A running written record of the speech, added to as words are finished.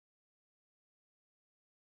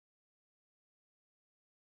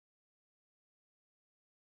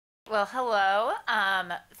Well, hello.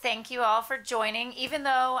 Thank you all for joining, even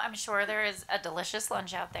though I'm sure there is a delicious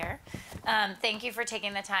lunch out there. Thank you for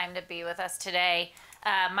taking the time to be with us today.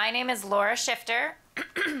 My name is Laura Schifter,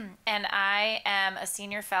 and I am a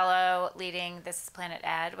senior fellow leading This is Planet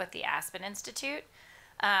Ed with the Aspen Institute.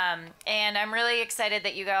 And I'm really excited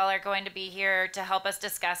that you all are going to be here to help us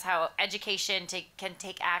discuss how education can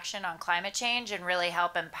take action on climate change and really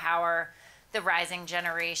help empower the rising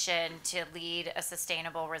generation to lead a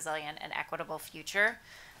sustainable, resilient, and equitable future.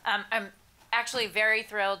 I'm actually very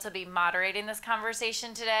thrilled to be moderating this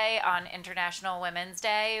conversation today on International Women's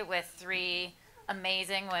Day with three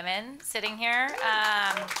amazing women sitting here.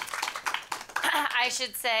 I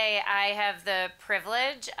should say I have the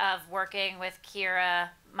privilege of working with Kiera,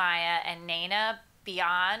 Maya, and Naina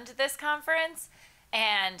beyond this conference,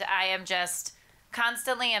 and I am just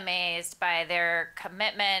constantly amazed by their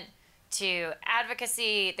commitment to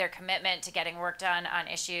advocacy, their commitment to getting work done on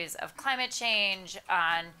issues of climate change,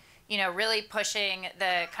 on really pushing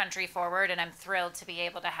the country forward, and I'm thrilled to be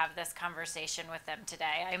able to have this conversation with them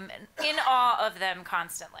today. I'm in awe of them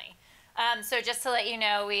constantly. So just to let you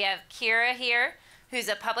know, we have Kiera here, who's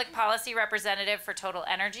a public policy representative for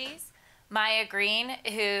TotalEnergies, Maya Green,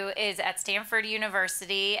 who is at Stanford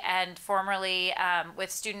University and formerly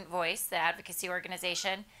with Student Voice, the advocacy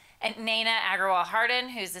organization, and Naina Agrawal-Hardin,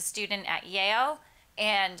 who's a student at Yale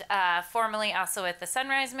and formerly also with the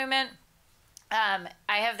Sunrise Movement. I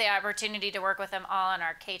have the opportunity to work with them all on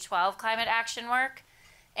our K-12 climate action work,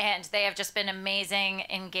 and they have just been amazing,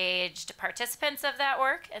 engaged participants of that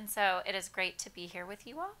work, and so it is great to be here with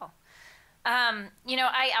you all.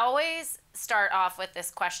 I always start off with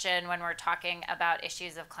this question when we're talking about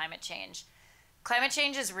issues of climate change. Climate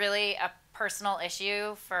change is really a personal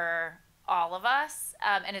issue for all of us,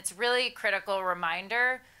 and it's really critical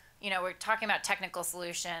reminder. We're talking about technical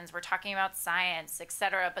solutions, we're talking about science,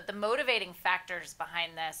 etc., but the motivating factors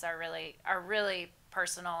behind this are really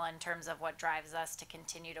personal in terms of what drives us to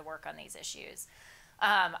continue to work on these issues.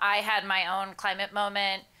 I had my own climate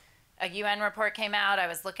moment. A UN report came out. I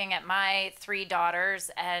was looking at my three daughters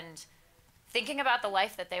and thinking about the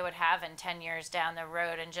life that they would have in 10 years down the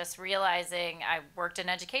road, and just realizing, I worked in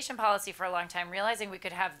education policy for a long time, realizing we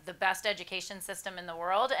could have the best education system in the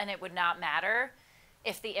world and it would not matter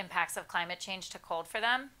if the impacts of climate change took hold for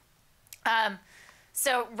them.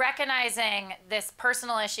 So recognizing this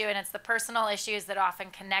personal issue, and it's the personal issues that often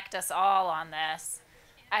connect us all on this,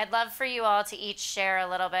 I'd love for you all to each share a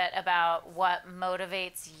little bit about what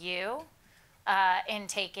motivates you in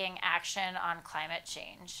taking action on climate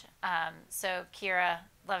change. So Kiera,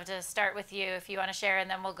 love to start with you if you want to share, and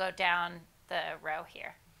then we'll go down the row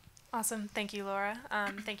here. Awesome. Thank you, Laura.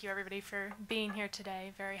 Thank you, everybody, for being here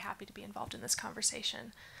today. Very happy to be involved in this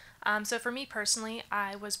conversation. So for me personally,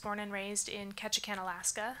 I was born and raised in Ketchikan,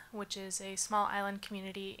 Alaska, which is a small island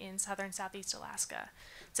community in southeast Alaska.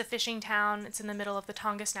 It's a fishing town. It's in the middle of the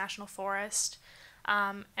Tongass National Forest.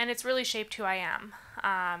 And it's really shaped who I am.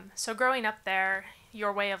 So growing up there,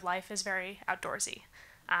 your way of life is very outdoorsy.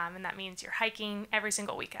 And that means you're hiking every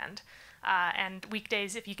single weekend. And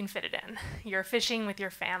weekdays if you can fit it in. You're fishing with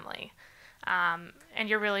your family. And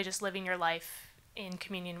you're really just living your life in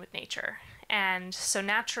communion with nature. And so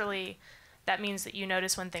naturally, that means that you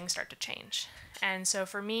notice when things start to change. And so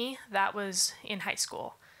for me, that was in high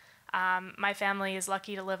school. My family is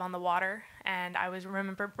lucky to live on the water, and I was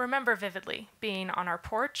remember vividly being on our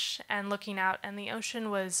porch and looking out, and the ocean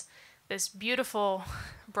was this beautiful,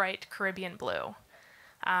 bright Caribbean blue,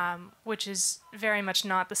 which is very much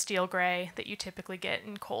not the steel gray that you typically get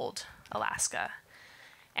in cold Alaska.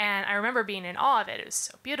 And I remember being in awe of it. It was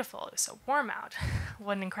so beautiful. It was so warm out.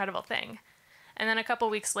 What an incredible thing. And then a couple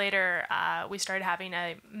weeks later, we started having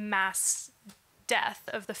a mass death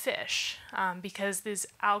of the fish because this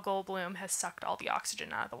algal bloom has sucked all the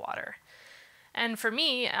oxygen out of the water. And for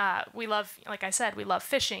me, we love, like I said, we love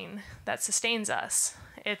fishing. That sustains us.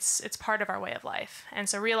 It's part of our way of life. And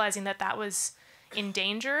so realizing that that was in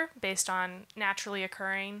danger based on naturally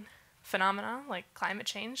occurring phenomena like climate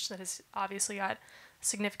change that has obviously got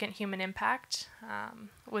significant human impact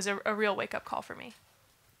was a real wake-up call for me.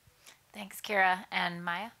 Thanks, Kiera. And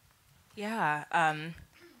Maya? Yeah,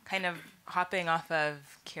 kind of hopping off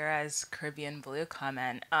of Kiera's Caribbean blue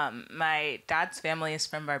comment, my dad's family is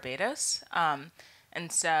from Barbados,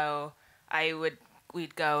 and so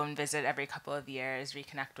we'd go and visit every couple of years,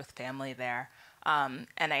 reconnect with family there, and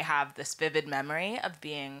I have this vivid memory of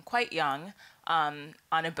being quite young on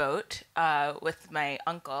a boat with my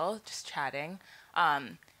uncle, just chatting,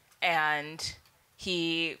 and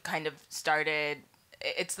he kind of started.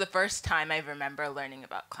 It's the first time I remember learning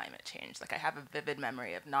about climate change. Like, I have a vivid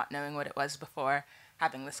memory of not knowing what it was before,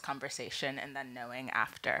 having this conversation and then knowing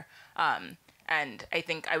after. And I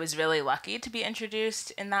think I was really lucky to be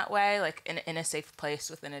introduced in that way, like in a safe place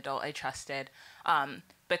with an adult I trusted,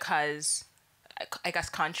 because I guess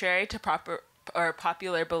contrary to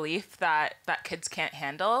popular belief that kids can't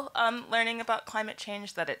handle learning about climate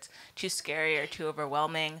change, that it's too scary or too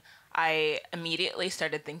overwhelming, I immediately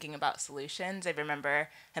started thinking about solutions. I remember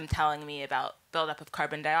him telling me about buildup of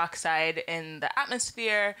carbon dioxide in the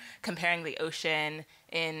atmosphere, comparing the ocean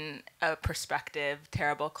in a prospective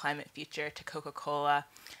terrible climate future to Coca-Cola.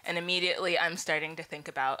 And immediately I'm starting to think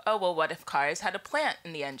about, oh, well, what if cars had a plant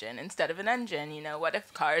in the engine instead of an engine? You know, what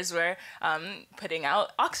if cars were putting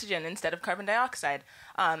out oxygen instead of carbon dioxide?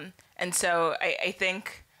 And so I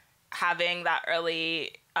think having that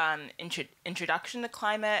early introduction to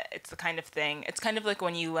climate, it's the kind of thing, it's kind of like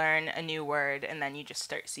when you learn a new word and then you just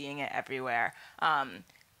start seeing it everywhere.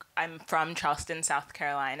 I'm from Charleston, South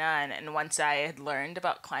Carolina, and once I had learned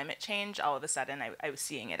about climate change, all of a sudden I was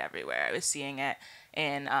seeing it everywhere. I was seeing it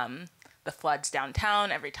in the floods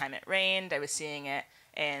downtown every time it rained. I was seeing it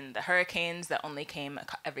in the hurricanes that only came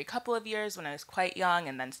every couple of years when I was quite young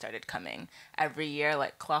and then started coming every year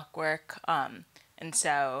like clockwork. And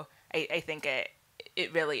so I think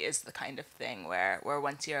it really is the kind of thing where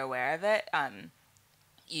once you're aware of it,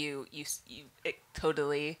 you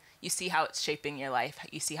see how it's shaping your life,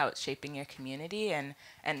 you see how it's shaping your community, and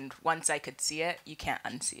once I could see it, you can't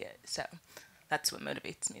unsee it. So that's what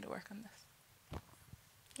motivates me to work on this.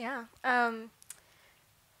 Yeah.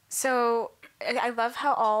 So I love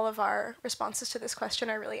how all of our responses to this question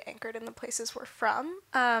are really anchored in the places we're from.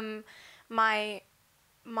 My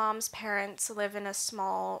mom's parents live in a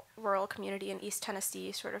small rural community in East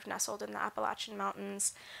Tennessee, sort of nestled in the Appalachian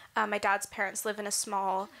Mountains. My dad's parents live in a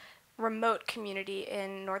small remote community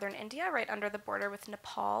in northern India, right under the border with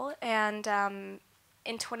Nepal. And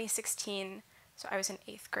in 2016, so I was in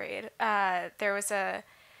 8th grade, there was a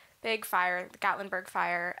big fire, the Gatlinburg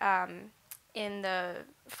fire, in the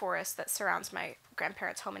forest that surrounds my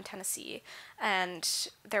grandparents' home in Tennessee. And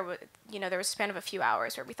there was a span of a few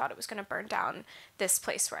hours where we thought it was going to burn down this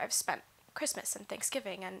place where I've spent Christmas and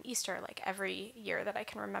Thanksgiving and Easter like every year that I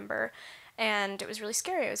can remember. And it was really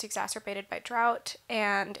scary. It was exacerbated by drought,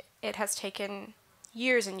 and it has taken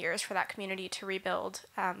years and years for that community to rebuild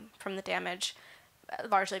from the damage,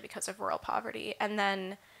 largely because of rural poverty. And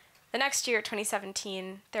then the next year,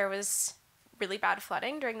 2017, there was really bad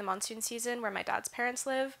flooding during the monsoon season where my dad's parents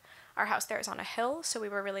live. Our house there is on a hill, so we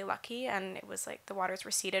were really lucky, and it was like the waters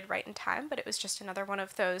receded right in time, but it was just another one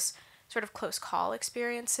of those sort of close call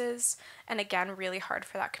experiences, and again, really hard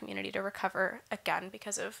for that community to recover again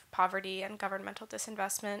because of poverty and governmental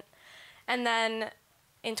disinvestment. And then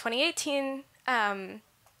in 2018, I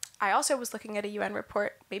also was looking at a UN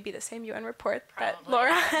report, maybe the same UN report that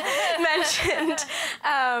Laura mentioned,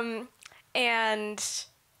 and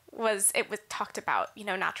it was talked about,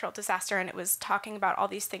 natural disaster, and it was talking about all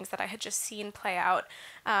these things that I had just seen play out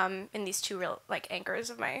in these two real anchors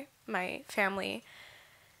of my family.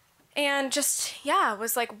 And just,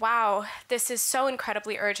 was like, wow, this is so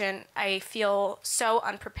incredibly urgent. I feel so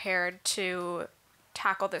unprepared to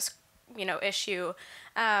tackle this, issue.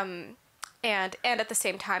 And at the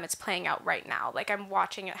same time, it's playing out right now. Like, I'm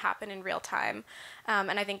watching it happen in real time.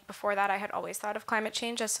 And I think before that, I had always thought of climate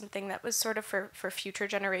change as something that was sort of for future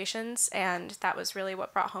generations. And that was really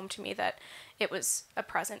what brought home to me that it was a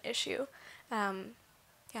present issue.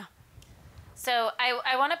 So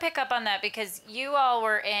I want to pick up on that because you all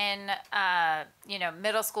were in,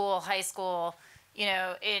 middle school, high school,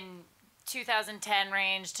 in 2010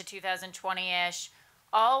 range to 2020-ish,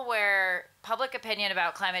 all where public opinion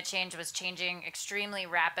about climate change was changing extremely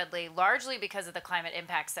rapidly, largely because of the climate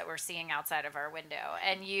impacts that we're seeing outside of our window.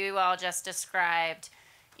 And you all just described,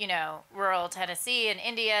 rural Tennessee and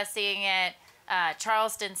India seeing it,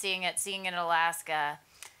 Charleston seeing it in Alaska.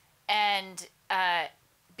 And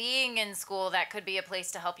being in school, that could be a place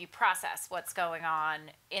to help you process what's going on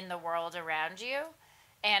in the world around you.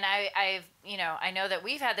 And I know that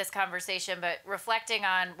we've had this conversation, but reflecting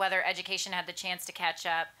on whether education had the chance to catch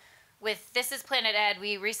up with This is Planet Ed,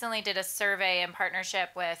 we recently did a survey in partnership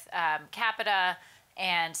with Capita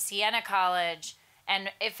and Siena College,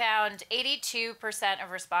 and it found 82% of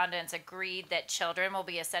respondents agreed that children will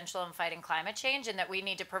be essential in fighting climate change and that we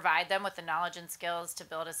need to provide them with the knowledge and skills to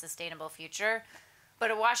build a sustainable future. But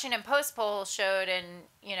a Washington Post poll showed in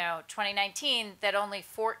 2019 that only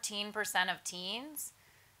 14% of teens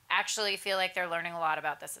actually feel like they're learning a lot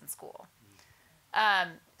about this in school.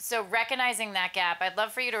 So recognizing that gap, I'd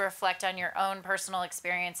love for you to reflect on your own personal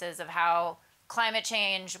experiences of how climate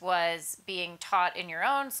change was being taught in your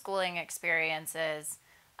own schooling experiences,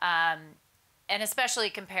 and and especially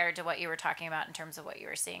compared to what you were talking about in terms of what you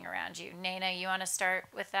were seeing around you. Naina, you want to start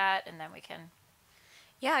with that, and then we can...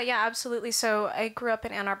 Yeah, absolutely. So I grew up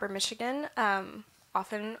in Ann Arbor, Michigan,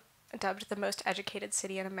 often dubbed the most educated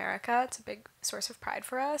city in America. It's a big source of pride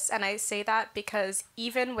for us. And I say that because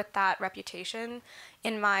even with that reputation,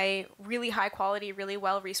 in my really high quality, really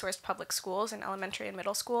well-resourced public schools in elementary and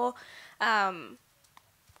middle school,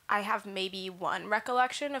 I have maybe one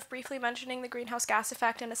recollection of briefly mentioning the greenhouse gas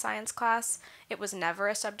effect in a science class. It was never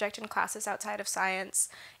a subject in classes outside of science,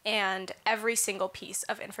 and every single piece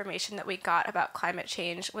of information that we got about climate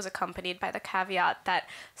change was accompanied by the caveat that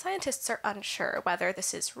scientists are unsure whether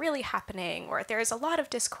this is really happening, or there is a lot of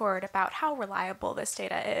discord about how reliable this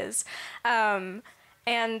data is. And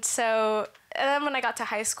then when I got to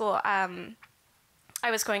high school, I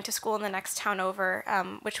was going to school in the next town over,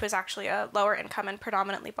 which was actually a lower income and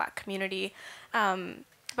predominantly Black community.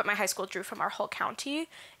 But my high school drew from our whole county.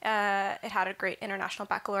 It had a great international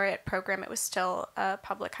baccalaureate program. It was still a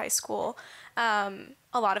public high school. A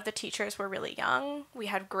lot of the teachers were really young. We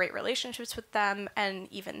had great relationships with them. And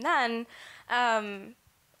even then,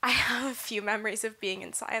 I have a few memories of being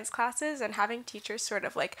in science classes and having teachers sort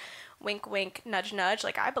of like wink, wink, nudge, nudge.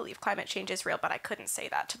 Like, I believe climate change is real, but I couldn't say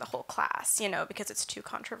that to the whole class, because it's too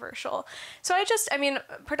controversial. So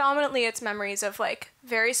predominantly it's memories of like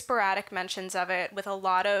very sporadic mentions of it with a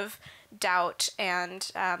lot of doubt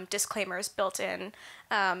and disclaimers built in,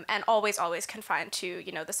 and always confined to,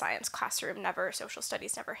 the science classroom, never social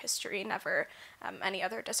studies, never history, never any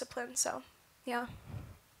other discipline. So, yeah.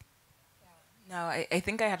 No, I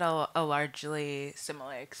think I had a largely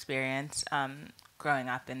similar experience growing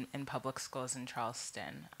up in public schools in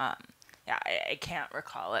Charleston. I can't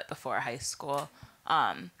recall it before high school.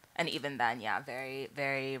 And even then, very,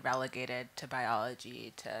 very relegated to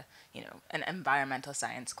biology, to, an environmental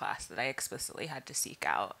science class that I explicitly had to seek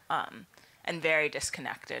out, and very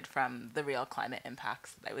disconnected from the real climate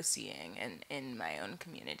impacts that I was seeing in my own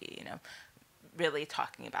community, really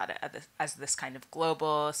talking about it as this kind of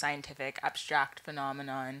global, scientific, abstract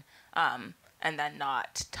phenomenon, and then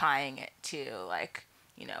not tying it to, like,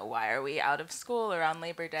 why are we out of school around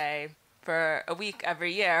Labor Day for a week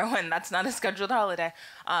every year when that's not a scheduled holiday?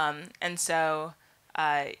 And so,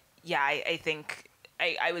 I think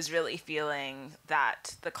I was really feeling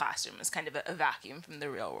that the classroom was kind of a vacuum from the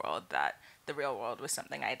real world, that the real world was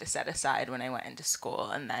something I had to set aside when I went into school,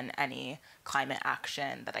 and then any climate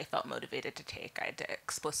action that I felt motivated to take, I had to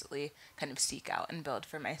explicitly kind of seek out and build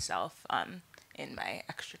for myself in my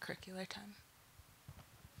extracurricular time.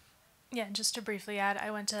 Yeah, just to briefly add, I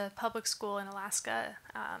went to public school in Alaska,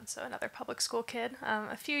 so another public school kid,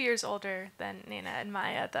 a few years older than Naina and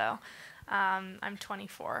Maya, though. I'm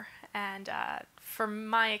 24, and from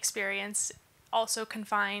my experience, also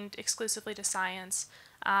confined exclusively to science,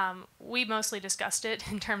 we mostly discussed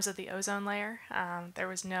it in terms of the ozone layer. There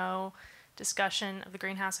was no discussion of the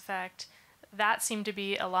greenhouse effect. That seemed to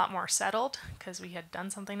be a lot more settled because we had done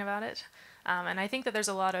something about it. And I think that there's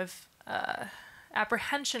a lot of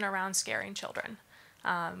apprehension around scaring children,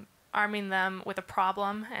 arming them with a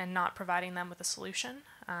problem and not providing them with a solution.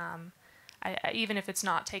 Even if it's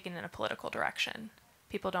not taken in a political direction,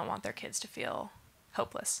 people don't want their kids to feel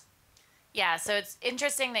hopeless. Yeah, so it's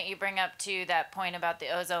interesting that you bring up, too, that point about the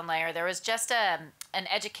ozone layer. There was just an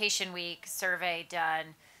Education Week survey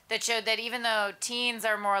done that showed that even though teens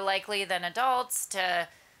are more likely than adults to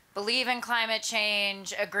believe in climate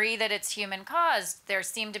change, agree that it's human-caused, there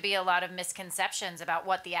seem to be a lot of misconceptions about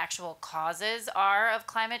what the actual causes are of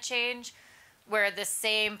climate change, where the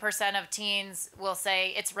same percent of teens will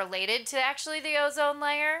say it's related to actually the ozone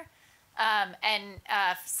layer. And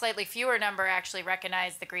slightly fewer number actually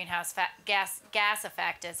recognize the greenhouse gas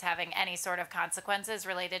effect as having any sort of consequences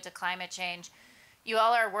related to climate change. You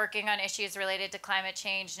all are working on issues related to climate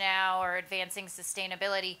change now, or advancing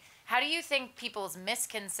sustainability. How do you think people's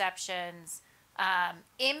misconceptions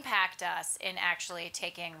impact us in actually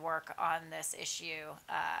taking work on this issue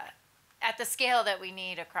at the scale that we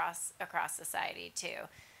need across society too?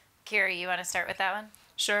 Kiera, you want to start with that one?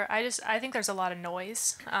 Sure. I think there's a lot of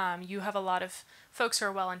noise. You have a lot of folks who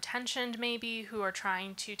are well-intentioned, maybe, who are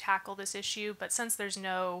trying to tackle this issue, but since there's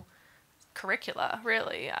no curricula,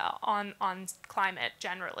 really, on climate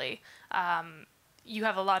generally, you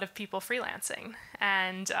have a lot of people freelancing,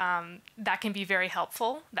 and that can be very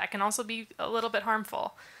helpful. That can also be a little bit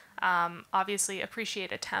harmful. Obviously,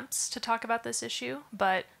 appreciate attempts to talk about this issue,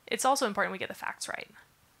 but it's also important we get the facts right.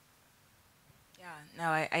 No,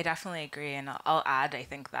 I definitely agree, and I'll add, I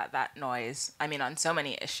think that noise, on so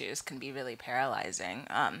many issues, can be really paralyzing.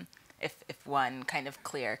 If one kind of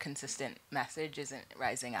clear, consistent message isn't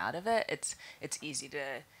rising out of it, it's easy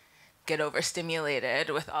to get overstimulated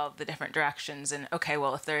with all the different directions and, okay,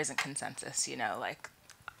 well, if there isn't consensus, you know, like,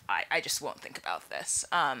 I just won't think about this.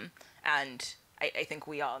 And I think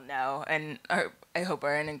we all know, and I hope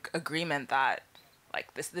we're in agreement that,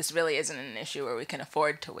 like, this really isn't an issue where we can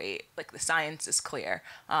afford to wait. Like, the science is clear.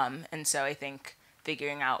 And so I think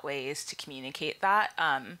figuring out ways to communicate that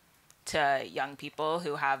to young people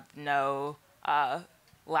who have no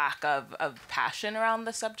lack of passion around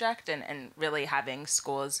the subject, and really having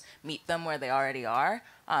schools meet them where they already are,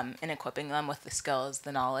 and equipping them with the skills,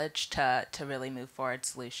 the knowledge to really move forward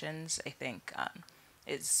solutions, I think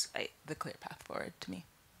is the clear path forward to me.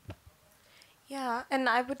 Yeah, and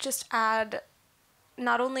I would just add,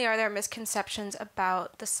 not only are there misconceptions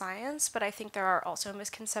about the science, but I think there are also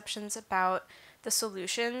misconceptions about the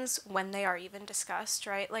solutions when they are even discussed,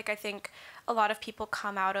 right? Like, I think a lot of people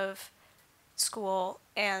come out of school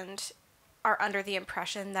and are under the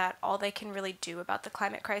impression that all they can really do about the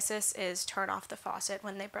climate crisis is turn off the faucet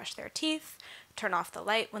when they brush their teeth, turn off the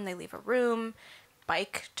light when they leave a room,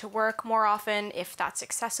 bike to work more often if that's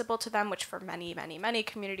accessible to them, which for many, many, many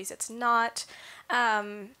communities it's not.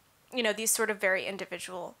 You know, these sort of very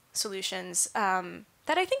individual solutions that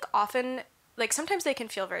I think often, like, sometimes they can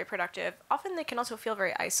feel very productive. Often they can also feel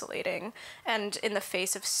very isolating. And in the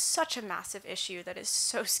face of such a massive issue that is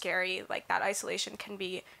so scary, like, that isolation can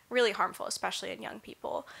be really harmful, especially in young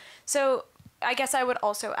people. So I guess I would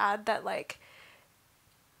also add that, like,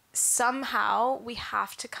 somehow we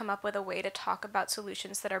have to come up with a way to talk about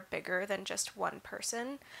solutions that are bigger than just one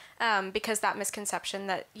person, because that misconception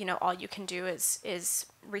that, you know, all you can do is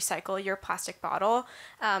recycle your plastic bottle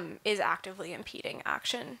is actively impeding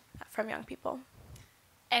action from young people.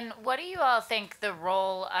 And what do you all think the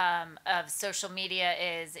role of social media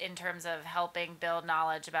is in terms of helping build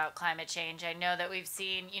knowledge about climate change? I know that we've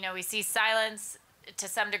seen, you know, we see silence to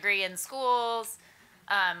some degree in schools.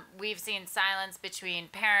 We've seen silence between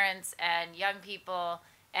parents and young people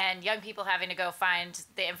having to go find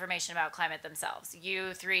the information about climate themselves.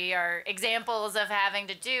 You three are examples of having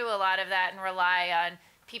to do a lot of that and rely on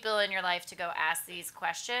people in your life to go ask these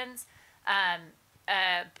questions.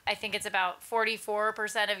 I think it's about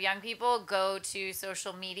 44% of young people go to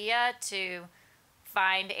social media to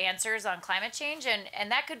find answers on climate change,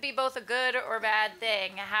 and that could be both a good or bad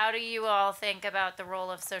thing. How do you all think about the role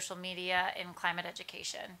of social media in climate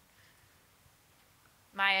education?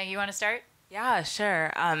 Maya, you want to start? Yeah,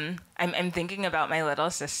 sure. I'm thinking about my little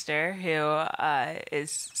sister who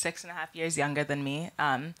is 6.5 years younger than me.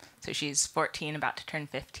 So she's 14, about to turn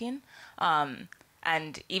 15.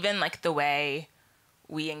 And even, like, the way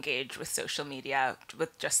we engage with social media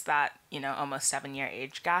with just that, you know, almost 7-year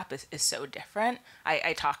age gap is so different.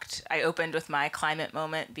 I opened with my climate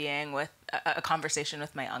moment being with a conversation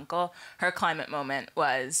with my uncle. Her climate moment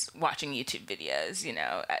was watching YouTube videos, you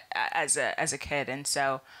know, as a kid. And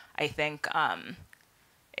so I think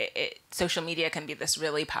social media can be this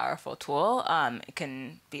really powerful tool. It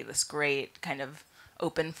can be this great kind of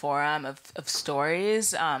open forum of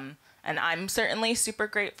stories. And I'm certainly super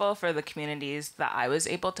grateful for the communities that I was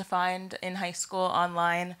able to find in high school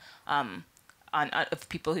online, of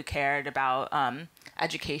people who cared about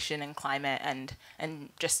education and climate and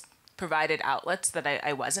just provided outlets that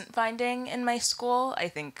I wasn't finding in my school. I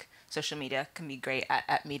think social media can be great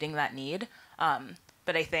at meeting that need.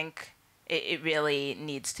 But I think it really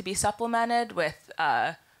needs to be supplemented with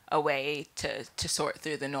a way to sort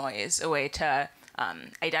through the noise, a way to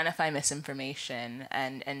identify misinformation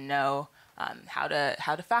and know how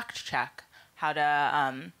to fact check, how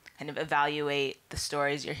to kind of evaluate the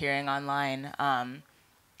stories you're hearing online,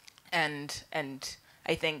 and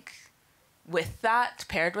I think with that,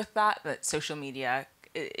 paired with that social media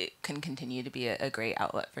it can continue to be a great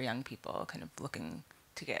outlet for young people kind of looking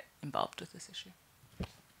to get involved with this issue.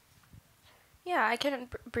 Yeah, I can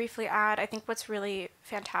briefly add, I think what's really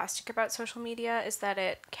fantastic about social media is that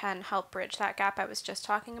it can help bridge that gap I was just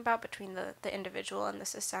talking about between the individual and the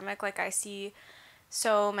systemic. Like, I see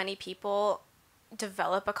so many people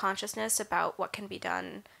develop a consciousness about what can be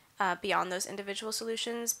done beyond those individual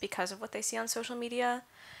solutions because of what they see on social media.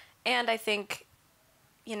 And I think,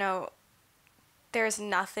 you know, there's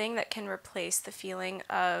nothing that can replace the feeling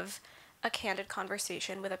of a candid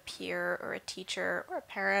conversation with a peer or a teacher or a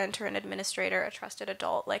parent or an administrator, a trusted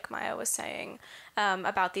adult, like Maya was saying,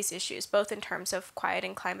 about these issues, both in terms of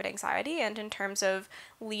quieting climate anxiety and in terms of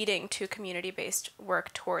leading to community-based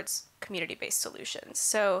work towards community-based solutions.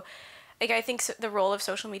 So, like, I think the role of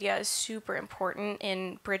social media is super important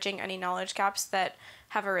in bridging any knowledge gaps that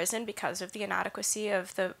have arisen because of the inadequacy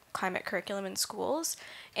of the climate curriculum in schools.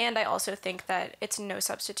 And I also think that it's no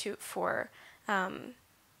substitute for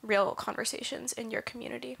real conversations in your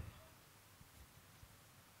community.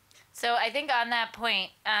 So I think on that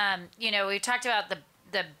point, we've talked about the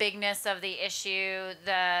bigness of the issue,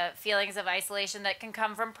 the feelings of isolation that can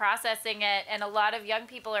come from processing it, and a lot of young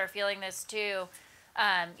people are feeling this too.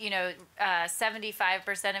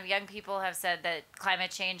 75% of young people have said that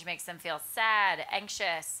climate change makes them feel sad,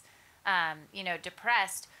 anxious,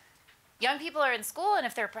 depressed. Young people are in school, and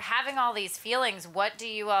if they're having all these feelings, what do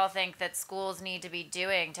you all think that schools need to be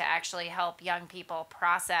doing to actually help young people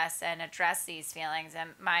process and address these feelings?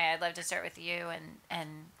 And Maya, I'd love to start with you and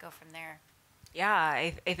go from there. Yeah,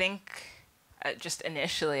 I think just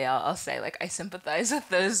initially I'll say, like, I sympathize with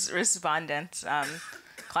those respondents.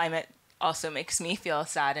 Climate also makes me feel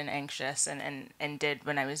sad and anxious, and did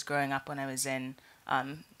when I was growing up, when I was in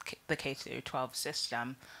the K through 12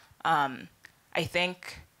 system. I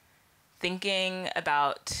think thinking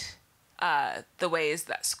about the ways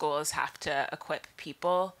that schools have to equip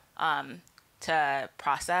people to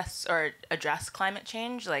process or address climate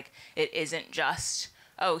change, like, it isn't just,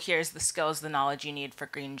 oh, here's the skills, the knowledge you need for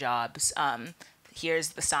green jobs. Here's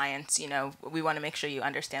the science, we want to make sure you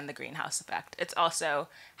understand the greenhouse effect. It's also,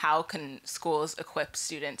 how can schools equip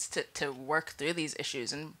students to work through these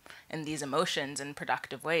issues and these emotions in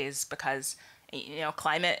productive ways? Because,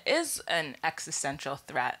 climate is an existential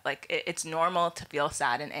threat. Like, it's normal to feel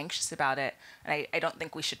sad and anxious about it. And I don't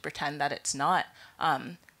think we should pretend that it's not.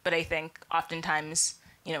 But I think oftentimes,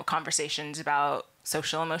 conversations about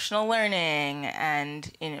social emotional learning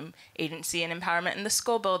and agency and empowerment in the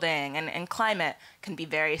school building and climate can be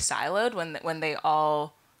very siloed when they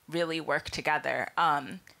all really work together.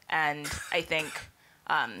 And I think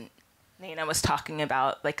Naina was talking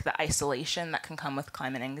about, like, the isolation that can come with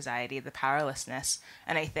climate anxiety, the powerlessness.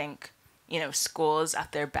 And I think, schools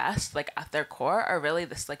at their best, like, at their core, are really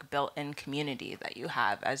this, like, built-in community that you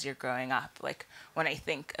have as you're growing up. Like, when I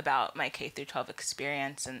think about my K through 12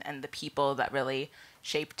 experience and the people that really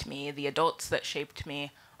shaped me, the adults that shaped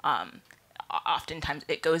me, oftentimes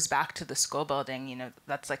it goes back to the school building.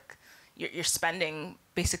 That's like, you're spending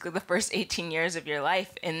basically the first 18 years of your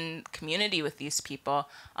life in community with these people,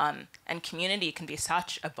 and community can be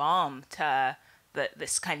such a balm to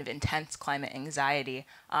this kind of intense climate anxiety.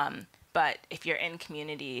 But if you're in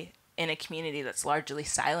a community that's largely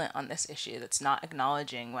silent on this issue, that's not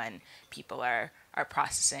acknowledging when people are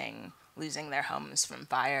processing losing their homes from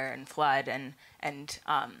fire and flood, and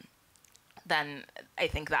then I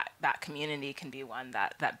think that community can be one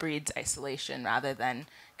that breeds isolation rather than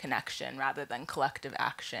connection, rather than collective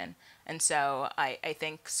action. And so I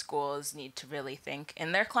think schools need to really think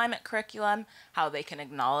in their climate curriculum how they can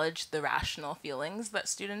acknowledge the rational feelings that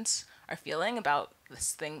students are feeling about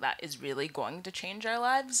this thing that is really going to change our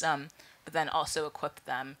lives, but then also equip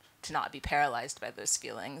them to not be paralyzed by those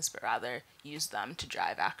feelings, but rather use them to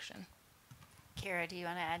drive action. Kiera, do you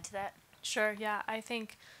want to add to that? Sure, yeah. I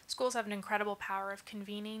think schools have an incredible power of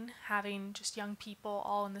convening, having just young people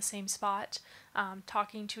all in the same spot,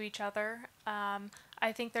 talking to each other.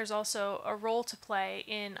 I think there's also a role to play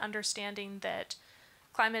in understanding that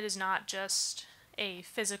climate is not just a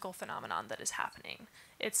physical phenomenon that is happening.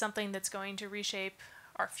 It's something that's going to reshape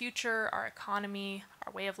our future, our economy,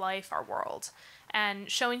 our way of life, our world.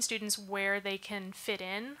 And showing students where they can fit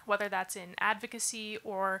in, whether that's in advocacy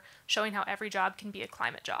or showing how every job can be a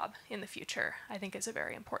climate job in the future, I think is a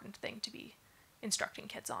very important thing to be instructing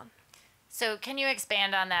kids on. So can you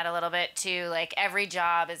expand on that a little bit too? Like, every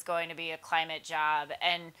job is going to be a climate job,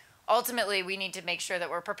 and ultimately we need to make sure that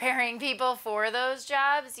we're preparing people for those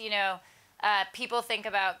jobs. People think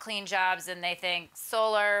about clean jobs and they think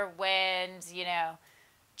solar, wind,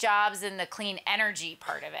 jobs in the clean energy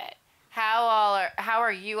part of it. How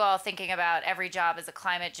are you all thinking about every job as a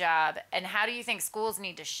climate job, and how do you think schools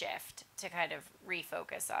need to shift to kind of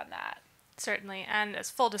refocus on that? Certainly, and as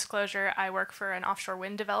full disclosure, I work for an offshore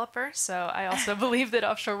wind developer, so I also believe that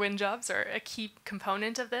offshore wind jobs are a key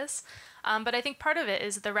component of this. But I think part of it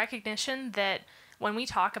is the recognition that when we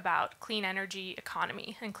talk about clean energy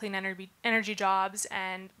economy and clean energy jobs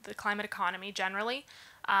and the climate economy generally,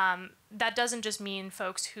 that doesn't just mean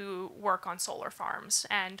folks who work on solar farms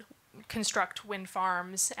and construct wind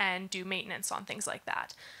farms and do maintenance on things like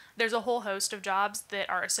that. There's a whole host of jobs that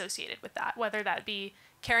are associated with that, whether that be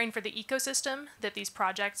caring for the ecosystem that these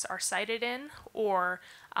projects are sited in, or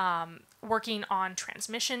working on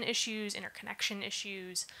transmission issues, interconnection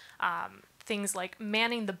issues, things like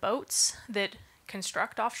manning the boats that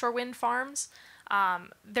construct offshore wind farms.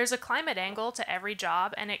 There's a climate angle to every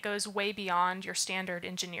job, and it goes way beyond your standard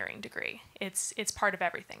engineering degree. It's part of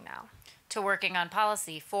everything now. To working on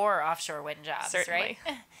policy for offshore wind jobs, Certainly.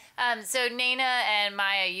 Right? So Naina and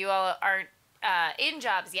Maya, you all aren't in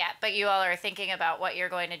jobs yet, but you all are thinking about what you're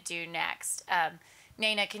going to do next.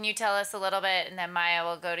 Naina, can you tell us a little bit, and then Maya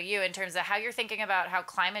will go to you, in terms of how you're thinking about how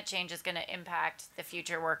climate change is going to impact the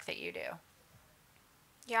future work that you do?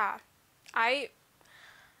 Yeah.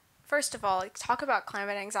 First of all, like, talk about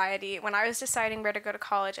climate anxiety. When I was deciding where to go to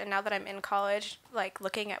college, and now that I'm in college, like,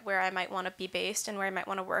 looking at where I might want to be based and where I might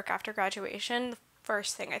want to work after graduation, the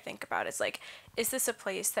first thing I think about is, like, is this a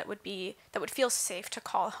place that would feel safe to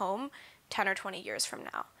call home 10 or 20 years from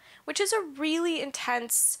now? Which is a really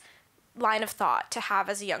intense line of thought to have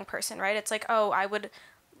as a young person, right? It's like, oh, I would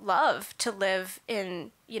love to live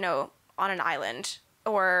in, on an island,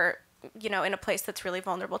 or, in a place that's really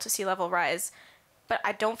vulnerable to sea level rise, but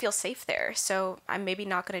I don't feel safe there, so I'm maybe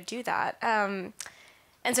not going to do that. And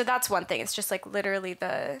so that's one thing. It's just like literally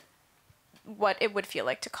what it would feel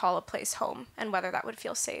like to call a place home and whether that would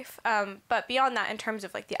feel safe. But beyond that, in terms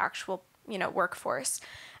of like the actual, workforce,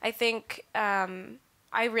 I think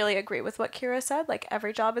I really agree with what Kiera said. Like,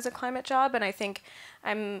 every job is a climate job, and I think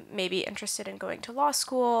I'm maybe interested in going to law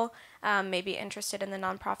school, maybe interested in the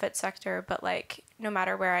nonprofit sector, but like, no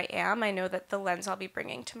matter where I am, I know that the lens I'll be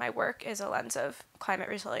bringing to my work is a lens of climate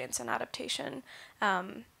resilience and adaptation.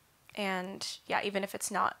 And yeah, even if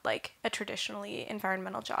it's not like a traditionally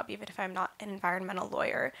environmental job, even if I'm not an environmental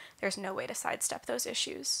lawyer, there's no way to sidestep those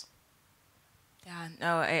issues. Yeah,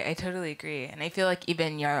 no, I totally agree. And I feel like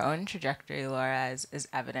even your own trajectory, Laura, is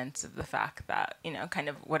evidence of the fact that, kind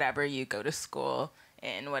of whatever you go to school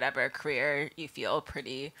in, whatever career you feel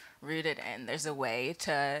pretty rooted in, there's a way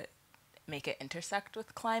to make it intersect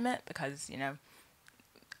with climate because,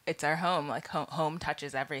 it's our home. Like, home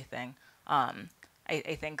touches everything.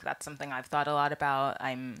 I think that's something I've thought a lot about.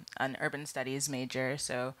 I'm an urban studies major,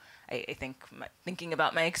 so I think thinking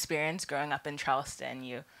about my experience growing up in Charleston,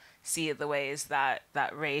 you see the ways that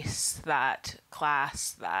race, that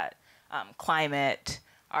class, that climate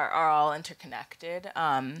are all interconnected,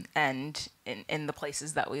 and in the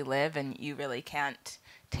places that we live, and you really can't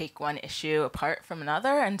take one issue apart from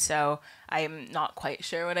another. And so I'm not quite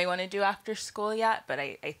sure what I want to do after school yet, but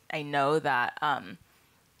I know that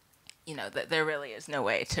that there really is no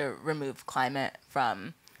way to remove climate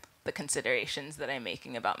from the considerations that I'm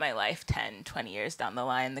making about my life 10, 20 years down the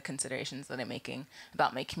line, the considerations that I'm making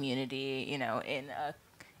about my community, in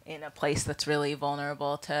a place that's really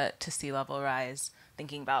vulnerable to sea level rise,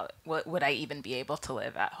 thinking about what would I even be able to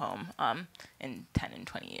live at home in 10 and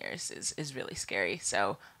 20 years is really scary.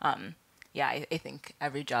 So yeah, I think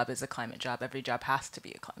every job is a climate job. Every job has to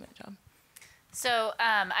be a climate job. So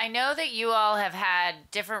I know that you all have had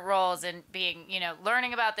different roles in being,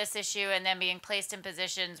 learning about this issue and then being placed in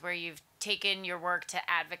positions where you've taken your work to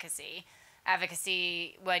advocacy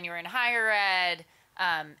when you're in higher ed,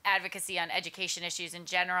 advocacy on education issues in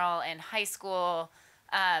general in high school.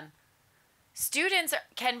 Students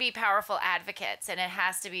can be powerful advocates, and it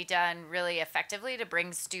has to be done really effectively to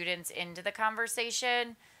bring students into the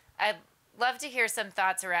conversation. I'd love to hear some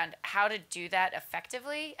thoughts around how to do that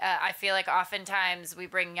effectively. I feel like oftentimes we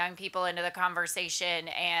bring young people into the conversation,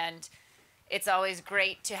 and it's always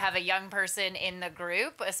great to have a young person in the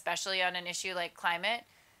group, especially on an issue like climate.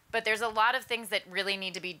 But there's a lot of things that really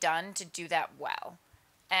need to be done to do that well.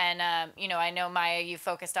 And, I know, Maya, you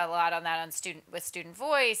focused a lot on that with student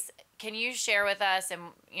voice. Can you share with us, and,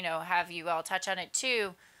 have you all touch on it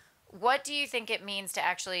too, what do you think it means to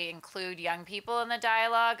actually include young people in the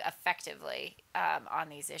dialogue effectively on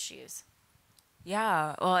these issues?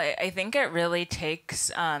 Yeah, well, I think it really takes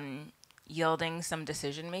yielding some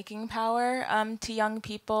decision-making power to young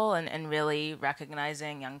people and really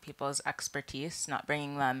recognizing young people's expertise, not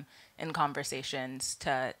bringing them in conversations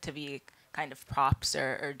to be kind of props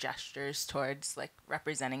or gestures towards like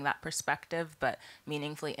representing that perspective, but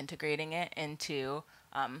meaningfully integrating it into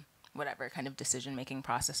whatever kind of decision-making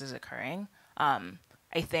process is occurring.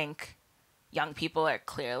 I think young people are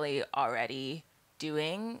clearly already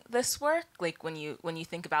doing this work. Like when you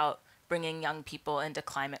think about bringing young people into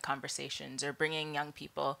climate conversations or bringing young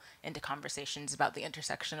people into conversations about the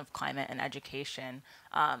intersection of climate and education,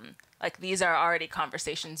 like these are already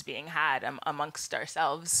conversations being had amongst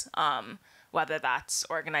ourselves, whether that's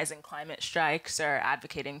organizing climate strikes or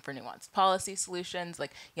advocating for nuanced policy solutions.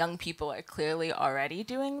 Like young people are clearly already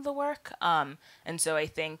doing the work. And so I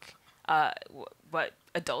think what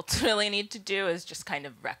adults really need to do is just kind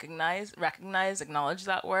of recognize, acknowledge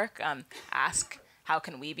that work, ask, how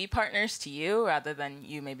can we be partners to you, rather than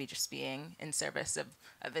you maybe just being in service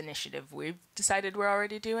of initiative we've decided we're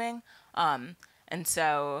already doing. And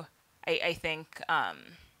so I think,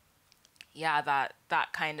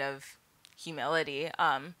 that kind of humility,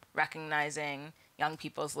 recognizing young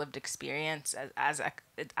people's lived experience as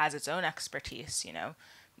its own expertise,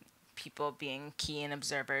 people being keen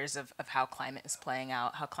observers of how climate is playing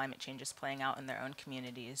out, how climate change is playing out in their own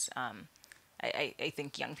communities. I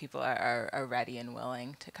think young people are ready and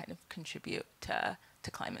willing to kind of contribute to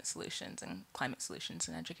climate solutions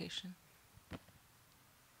in education.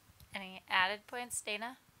 Any added points,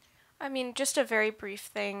 Dana? I mean, just a very brief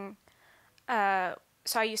thing. So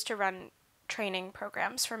I used to run training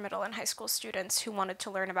programs for middle and high school students who wanted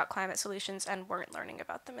to learn about climate solutions and weren't learning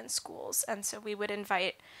about them in schools. And so we would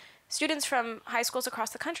invite students from high schools across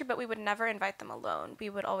the country, but we would never invite them alone. We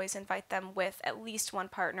would always invite them with at least one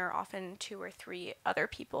partner, often 2 or 3 other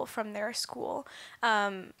people from their school.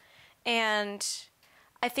 And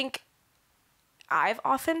I think I've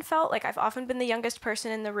often felt like I've often been the youngest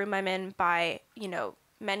person in the room I'm in by,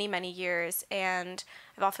 many, many years. And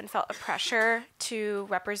I've often felt a pressure to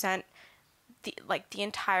represent the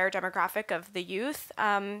entire demographic of the youth.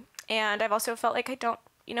 And I've also felt like I don't,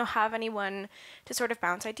 have anyone to sort of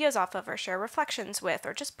bounce ideas off of or share reflections with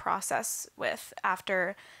or just process with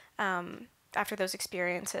after those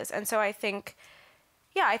experiences. And so I think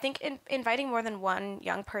inviting more than one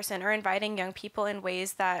young person or inviting young people in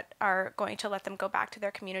ways that are going to let them go back to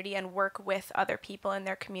their community and work with other people in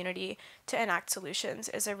their community to enact solutions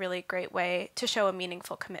is a really great way to show a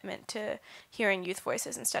meaningful commitment to hearing youth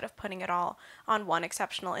voices instead of putting it all on one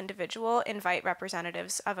exceptional individual. Invite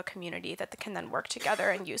representatives of a community that can then work together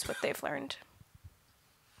and use what they've learned.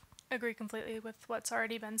 Agree completely with what's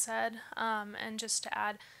already been said. And just to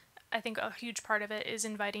add, I think a huge part of it is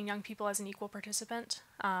inviting young people as an equal participant.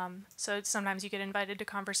 So sometimes you get invited to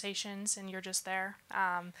conversations and you're just there,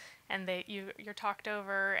 and you're talked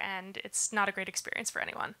over, and it's not a great experience for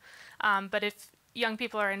anyone. But if young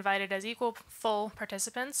people are invited as equal, full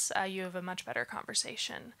participants, you have a much better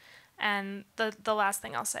conversation. And the last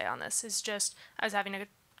thing I'll say on this is just, I was having a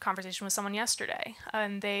conversation with someone yesterday,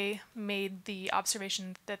 and they made the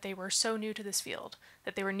observation that they were so new to this field,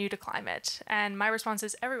 that they were new to climate. And my response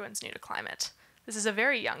is, everyone's new to climate. This is a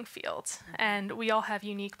very young field, and we all have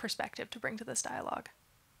unique perspective to bring to this dialogue.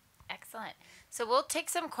 Excellent. So we'll take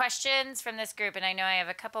some questions from this group, and I know I have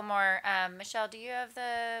a couple more. Michelle, do you have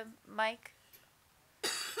the mic?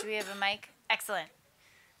 Do we have a mic? Excellent.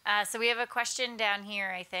 So we have a question down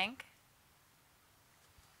here, I think.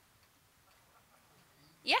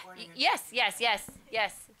 Yeah. Yes.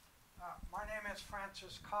 My name is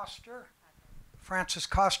Francis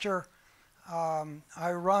Koster.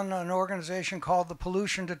 I run an organization called the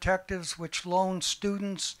Pollution Detectives, which loans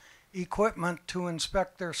students equipment to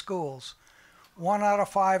inspect their schools. 1 out of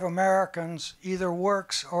 5 Americans either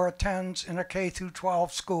works or attends in a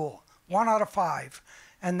K-12 school. 1 out of 5.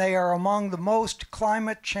 And they are among the most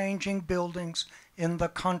climate-changing buildings in the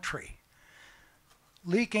country.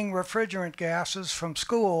 Leaking refrigerant gases from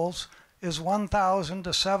schools is 1,000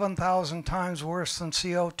 to 7,000 times worse than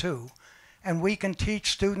CO2. And we can teach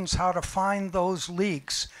students how to find those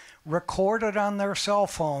leaks, record it on their cell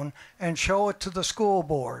phone, and show it to the school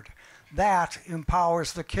board. That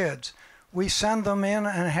empowers the kids. We send them in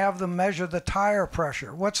and have them measure the tire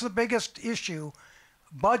pressure. What's the biggest issue,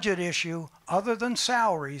 budget issue, other than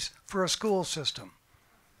salaries for a school system?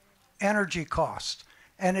 Energy costs.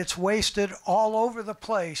 And it's wasted all over the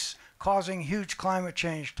place, causing huge climate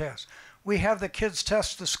change tests. We have the kids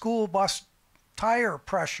test the school bus tire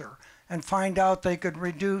pressure and find out they could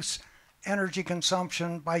reduce energy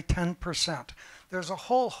consumption by 10%. There's a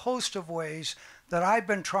whole host of ways that I've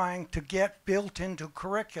been trying to get built into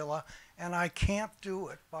curricula, and I can't do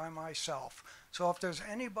it by myself. So if there's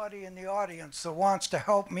anybody in the audience that wants to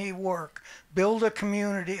help me build a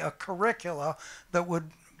community, a curricula that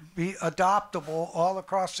would be adoptable all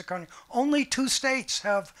across the country. Only 2 states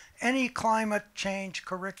have any climate change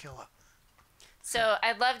curricula. So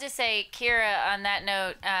I'd love to say, Kiera, on that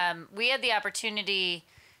note, we had the opportunity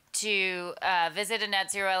to visit a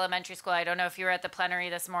net zero elementary school. I don't know if you were at the plenary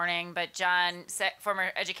this morning, but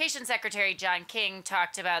former education secretary John King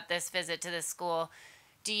talked about this visit to this school.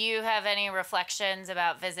 Do you have any reflections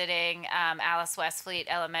about visiting Alice Westfleet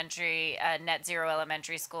Elementary, net zero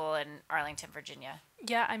elementary school in Arlington, Virginia?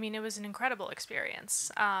 Yeah, I mean, it was an incredible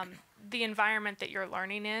experience. The environment that you're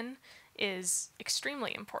learning in is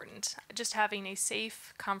extremely important. Just having a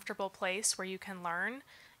safe, comfortable place where you can learn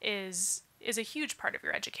is a huge part of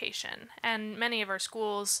your education. And many of our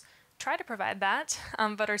schools try to provide that,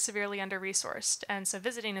 but are severely under-resourced. And so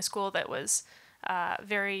visiting a school that was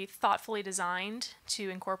very thoughtfully designed to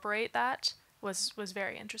incorporate that was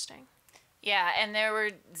very interesting. Yeah, and there were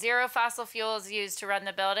 0 fossil fuels used to run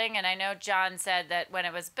the building, and I know John said that when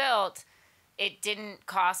it was built, it didn't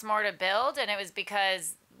cost more to build, and it was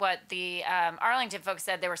because what the Arlington folks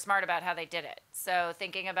said, they were smart about how they did it. So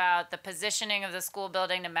thinking about the positioning of the school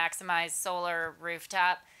building to maximize solar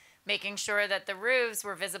rooftop, making sure that the roofs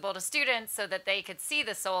were visible to students so that they could see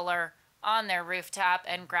the solar on their rooftop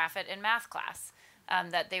and graph it in math class.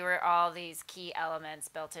 That they were all these key elements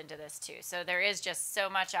built into this too. So there is just so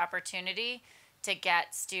much opportunity to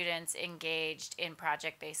get students engaged in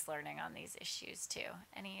project-based learning on these issues too.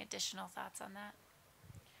 Any additional thoughts on that?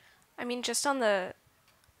 I mean, just on the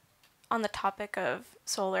topic of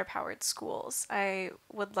solar-powered schools, I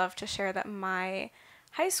would love to share that my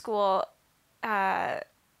high school, an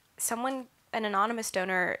anonymous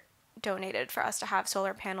donor donated for us to have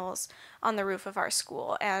solar panels on the roof of our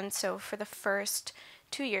school. And so for the first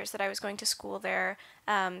 2 years that I was going to school there,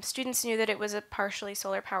 students knew that it was a partially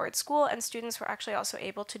solar powered school, and students were actually also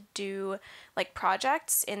able to do like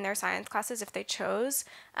projects in their science classes if they chose,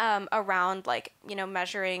 around like, you know,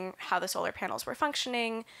 measuring how the solar panels were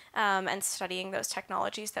functioning, and studying those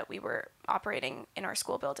technologies that we were operating in our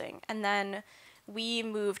school building. And then we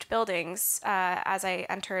moved buildings as I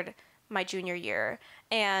entered my junior year,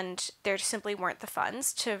 and there simply weren't the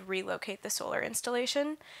funds to relocate the solar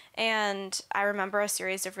installation. And I remember a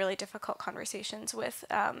series of really difficult conversations with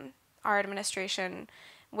our administration,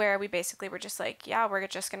 where we basically were just like, yeah, we're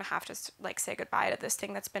just going to have to like say goodbye to this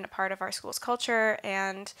thing that's been a part of our school's culture.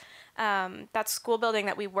 And that school building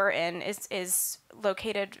that we were in is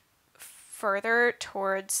located further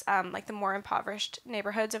towards like the more impoverished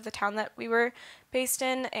neighborhoods of the town that we were based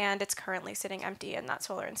in, and it's currently sitting empty, and that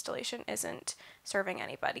solar installation isn't serving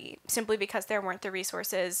anybody simply because there weren't the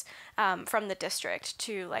resources from the district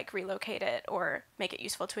to like relocate it or make it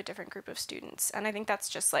useful to a different group of students. And I think that's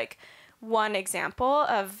just like one example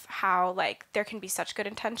of how like there can be such good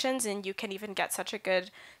intentions and you can even get such a good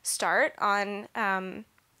start on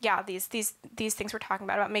these things we're talking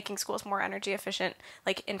about making schools more energy efficient,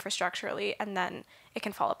 like infrastructurally, and then it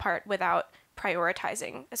can fall apart without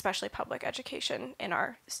prioritizing, especially public education in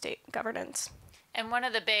our state governance. And one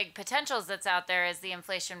of the big potentials that's out there is the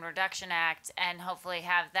Inflation Reduction Act, and hopefully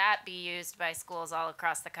have that be used by schools all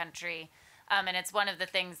across the country. And it's one of the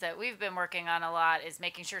things that we've been working on a lot, is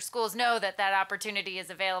making sure schools know that that opportunity is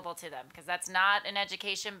available to them, because that's not an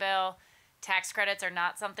education bill. Tax credits are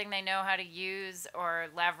not something they know how to use or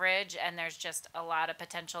leverage, and there's just a lot of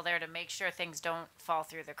potential there to make sure things don't fall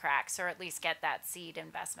through the cracks, or at least get that seed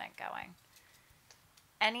investment going.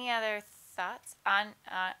 Any other thoughts on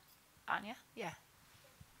Anya? Yeah.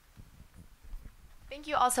 Thank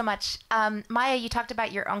you all so much. Maya, you talked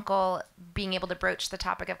about your uncle being able to broach the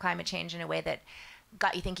topic of climate change in a way that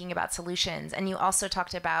got you thinking about solutions, and you also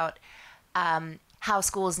talked about how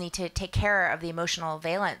schools need to take care of the emotional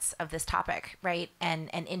valence of this topic, right?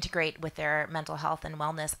 And integrate with their mental health and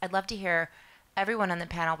wellness. I'd love to hear everyone on the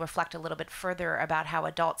panel reflect a little bit further about how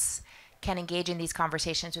adults can engage in these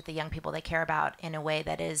conversations with the young people they care about in a way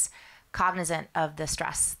that is cognizant of the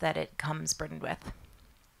stress that it comes burdened with.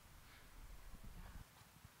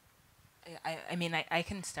 I mean, I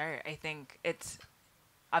can start. I think it's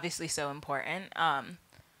obviously so important.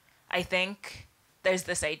 I think there's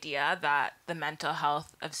this idea that the mental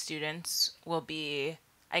health of students will be,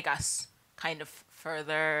 I guess, kind of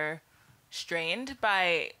further strained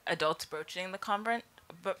by adults broaching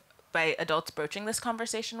this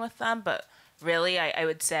conversation with them. But really, I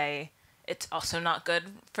would say it's also not good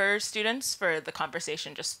for students for the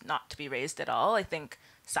conversation just not to be raised at all. I think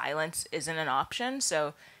silence isn't an option.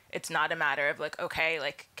 So it's not a matter of like, okay,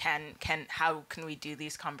 like how can we do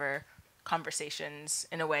these conversations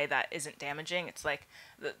in a way that isn't damaging? It's like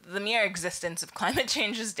the mere existence of climate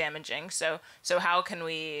change is damaging. So how can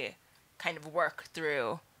we kind of work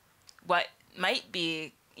through what might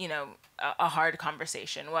be, you know, a hard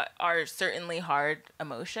conversation, what are certainly hard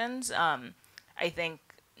emotions? I think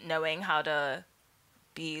knowing how to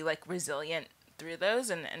be like resilient through those,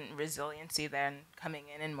 and resiliency then coming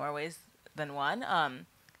in more ways than one,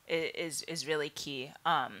 is really key.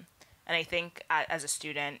 And I think as a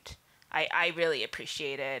student, I really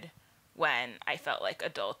appreciated when I felt like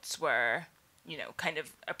adults were, you know, kind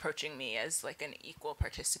of approaching me as like an equal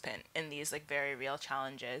participant in these like very real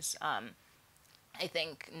challenges. I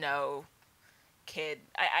think no kid,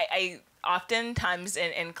 I oftentimes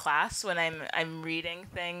in class when I'm reading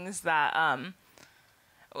things that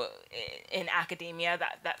in academia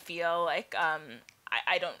that feel like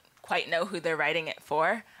I don't quite know who they're writing it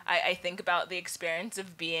for. I think about the experience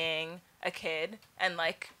of being a kid and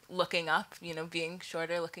like looking up, you know, being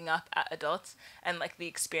shorter, looking up at adults, and like the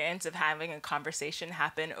experience of having a conversation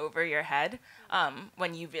happen over your head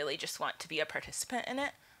when you really just want to be a participant in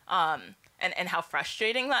it, and how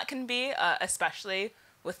frustrating that can be, especially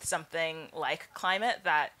with something like climate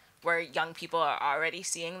that where young people are already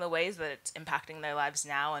seeing the ways that it's impacting their lives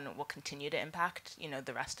now and will continue to impact,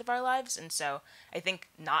 the rest of our lives. And so I think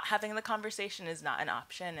not having the conversation is not an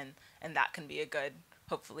option, and that can be a good,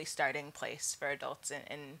 hopefully, starting place for adults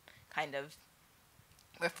in kind of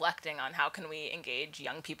reflecting on how can we engage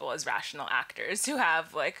young people as rational actors who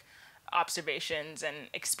have like observations and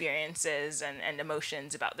experiences and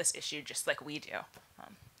emotions about this issue just like we do.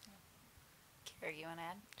 Kiera, you want to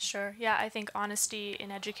add? Sure. Yeah, I think honesty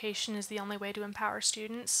in education is the only way to empower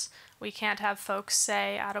students. We can't have folks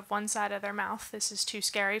say out of one side of their mouth, this is too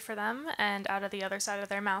scary for them, and out of the other side of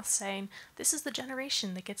their mouth saying, this is the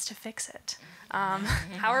generation that gets to fix it.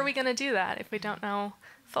 How are we going to do that if we don't know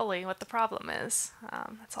fully what the problem is?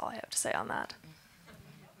 That's all I have to say on that.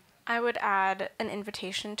 I would add an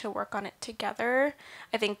invitation to work on it together.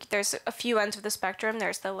 I think there's a few ends of the spectrum.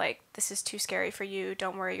 There's the like, this is too scary for you,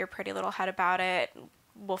 don't worry your pretty little head about it,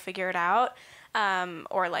 we'll figure it out.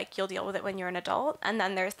 Or like, you'll deal with it when you're an adult. And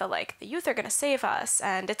then there's the like, the youth are gonna save us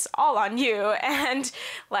and it's all on you. And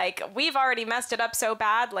like, we've already messed it up so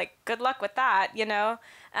bad, like, good luck with that,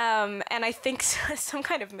 And I think some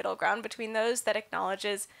kind of middle ground between those that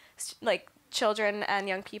acknowledges like children and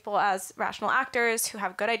young people as rational actors who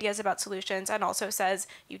have good ideas about solutions, and also says,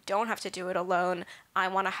 you don't have to do it alone. I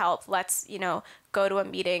want to help. Let's, go to a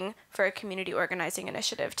meeting for a community organizing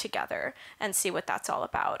initiative together and see what that's all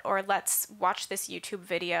about. Or let's watch this YouTube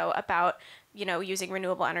video about, using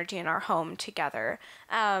renewable energy in our home together.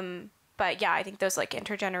 But yeah, I think those like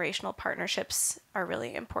intergenerational partnerships are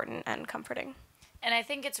really important and comforting. And I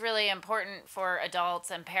think it's really important for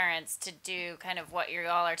adults and parents to do kind of what you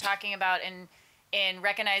all are talking about in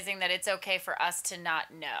recognizing that it's okay for us to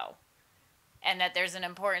not know. And that there's an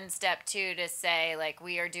important step, too, to say, like,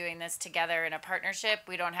 we are doing this together in a partnership.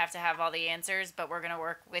 We don't have to have all the answers, but we're going to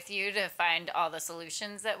work with you to find all the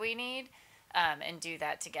solutions that we need and do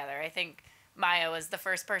that together. I think Maya was the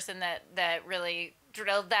first person that really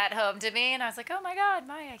drilled that home to me. And I was like, oh, my God,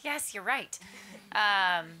 Maya, yes, you're right.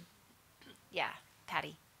 Yeah.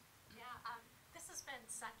 Patty. Yeah, this has been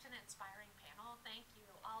such an inspiring panel. Thank you,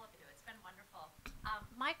 all of you. It's been wonderful.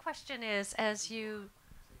 My question is,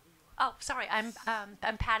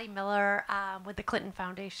 I'm Patty Miller with the Clinton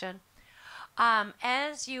Foundation.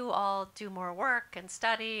 As you all do more work and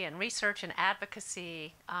study and research and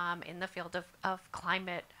advocacy in the field of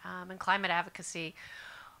climate and climate advocacy,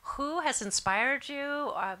 who has inspired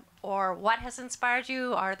you or what has inspired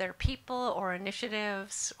you? Are there people or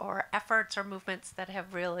initiatives or efforts or movements that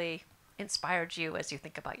have really inspired you as you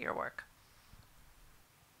think about your work?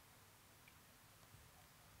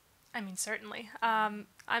 I mean, certainly. I'm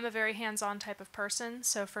a very hands-on type of person,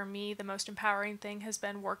 so for me, the most empowering thing has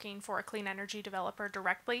been working for a clean energy developer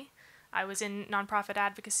directly. I was in nonprofit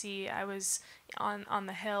advocacy, I was on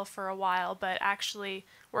the Hill for a while, but actually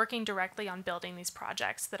working directly on building these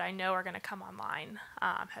projects that I know are going to come online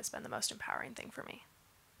has been the most empowering thing for me.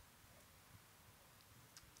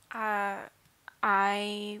 I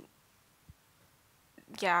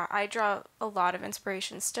draw a lot of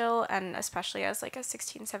inspiration still, and especially as like a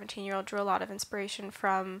 16, 17-year-old, drew a lot of inspiration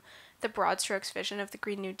from the broad strokes vision of the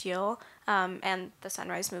Green New Deal and the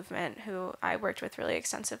Sunrise Movement, who I worked with really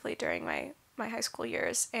extensively during my high school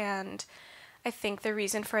years. And I think the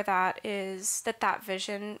reason for that is that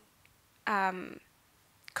vision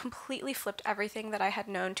completely flipped everything that I had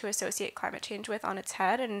known to associate climate change with on its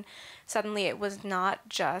head. And suddenly it was not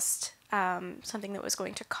just something that was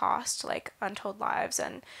going to cost like untold lives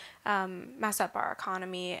and mess up our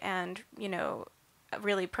economy and,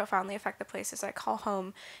 really profoundly affect the places I call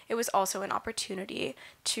home. It was also an opportunity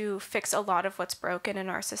to fix a lot of what's broken in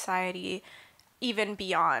our society, even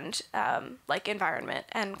beyond like environment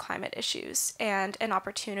and climate issues, and an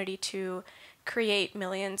opportunity to create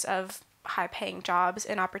millions of high-paying jobs,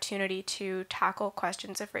 an opportunity to tackle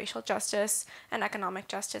questions of racial justice and economic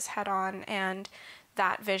justice head-on, and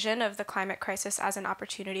that vision of the climate crisis as an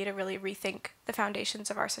opportunity to really rethink the foundations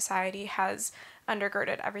of our society has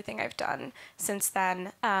undergirded everything I've done since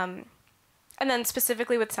then. And then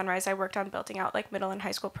specifically with Sunrise, I worked on building out like middle and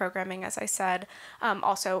high school programming, as I said,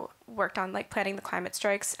 also worked on like planning the climate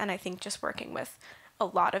strikes. And I think just working with a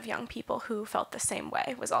lot of young people who felt the same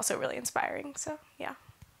way was also really inspiring. So, yeah.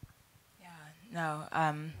 Yeah,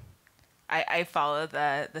 no, I follow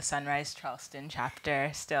the Sunrise Charleston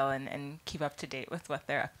chapter still and keep up to date with what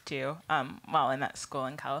they're up to while I'm at school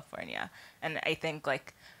in California. And I think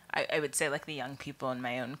like I would say like the young people in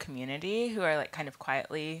my own community who are like kind of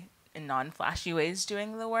quietly in non-flashy ways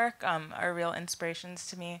doing the work are real inspirations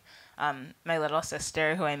to me. My little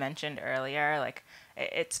sister, who I mentioned earlier, like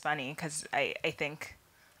it's funny because I think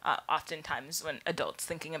oftentimes when adults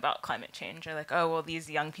thinking about climate change are like, oh, well, these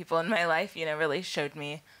young people in my life, really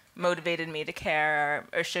motivated me to care,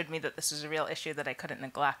 or showed me that this was a real issue that I couldn't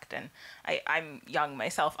neglect. And I'm young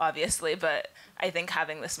myself, obviously, but I think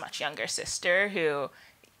having this much younger sister who,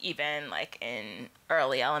 even like in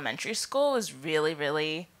early elementary school, was really,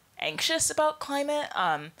 really anxious about climate,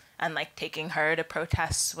 and like taking her to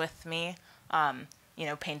protests with me,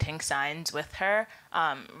 painting signs with her,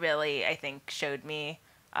 really, I think, showed me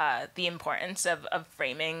the importance of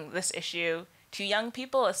framing this issue to young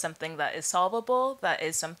people as something that is solvable, that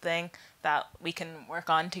is something that we can work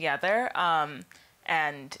on together,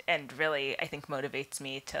 and really, I think, motivates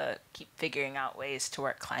me to keep figuring out ways to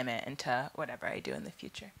work climate into whatever I do in the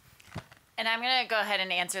future. And I'm going to go ahead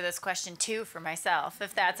and answer this question too for myself,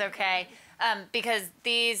 if that's okay, because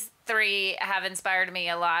these three have inspired me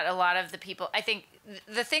a lot. A lot of the people, I think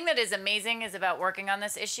the thing that is amazing is about working on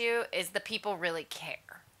this issue is the people really care.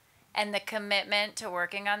 And the commitment to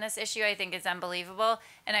working on this issue, I think, is unbelievable.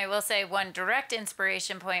 And I will say one direct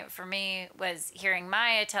inspiration point for me was hearing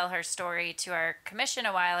Maya tell her story to our commission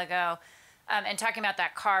a while ago, and talking about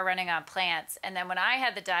that car running on plants. And then when I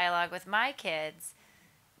had the dialogue with my kids,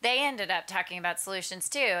 they ended up talking about solutions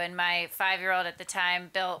too. And my 5-year-old at the time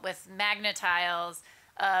built with magnetiles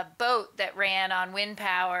a boat that ran on wind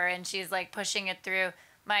power, and she's like pushing it through.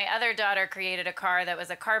 My other daughter created a car that was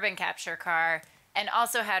a carbon capture car, and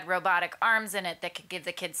also had robotic arms in it that could give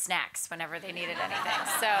the kids snacks whenever they needed anything.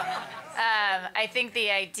 So I think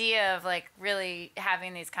the idea of like really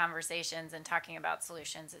having these conversations and talking about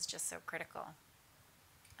solutions is just so critical.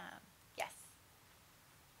 Yes.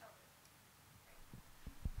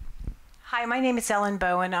 Hi, my name is Ellen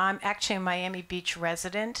Bowen. I'm actually a Miami Beach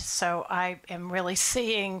resident, so I am really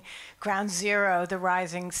seeing ground zero, the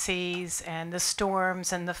rising seas and the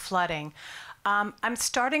storms and the flooding. I'm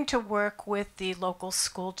starting to work with the local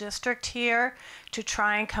school district here to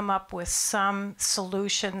try and come up with some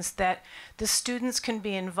solutions that the students can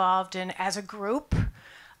be involved in as a group.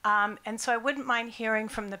 And so I wouldn't mind hearing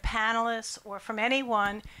from the panelists or from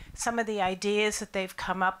anyone some of the ideas that they've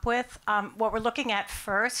come up with. What we're looking at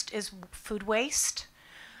first is food waste,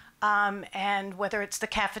 and whether it's the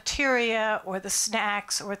cafeteria or the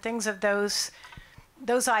snacks or things of those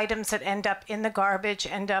items that end up in the garbage,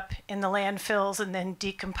 end up in the landfills, and then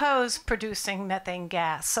decompose, producing methane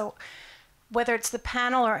gas. So whether it's the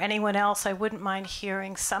panel or anyone else, I wouldn't mind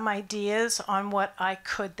hearing some ideas on what I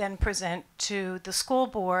could then present to the school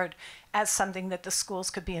board as something that the schools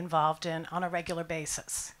could be involved in on a regular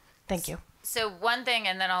basis. Thank you. So one thing,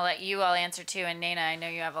 and then I'll let you all answer too, and Naina, I know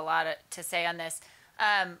you have a lot to say on this.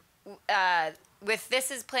 With This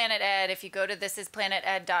is Planet Ed, if you go to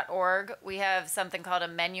thisisplaneted.org, we have something called a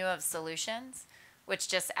menu of solutions, which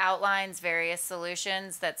just outlines various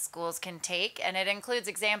solutions that schools can take, and it includes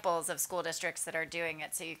examples of school districts that are doing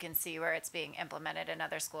it, so you can see where it's being implemented in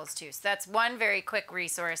other schools too. So that's one very quick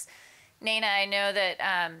resource. Naina, I know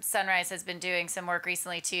that Sunrise has been doing some work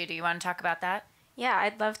recently too. Do you want to talk about that? Yeah,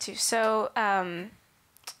 I'd love to. So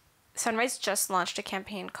Sunrise just launched a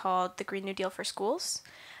campaign called the Green New Deal for Schools.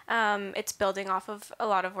 It's building off of a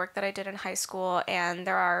lot of work that I did in high school, and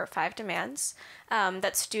there are 5 demands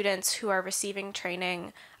that students who are receiving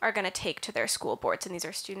training are going to take to their school boards, and these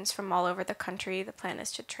are students from all over the country. The plan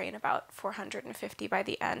is to train about 450 by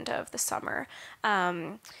the end of the summer.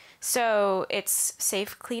 So it's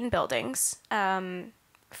safe, clean buildings,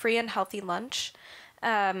 free and healthy lunch,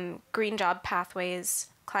 green job pathways,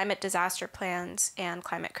 climate disaster plans, and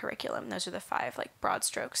climate curriculum. Those are the 5 broad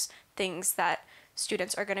strokes things that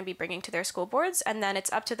students are going to be bringing to their school boards, and then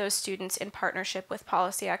it's up to those students in partnership with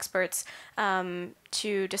policy experts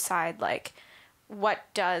to decide what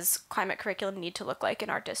does climate curriculum need to look like in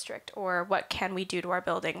our district, or what can we do to our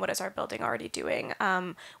building, what is our building already doing,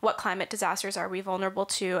 what climate disasters are we vulnerable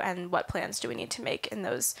to, and what plans do we need to make in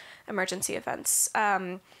those emergency events.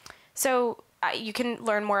 So you can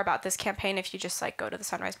learn more about this campaign if you just go to the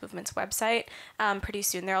Sunrise Movement's website. Pretty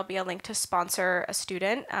soon there'll be a link to sponsor a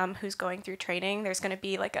student who's going through training. There's going to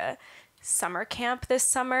be a summer camp this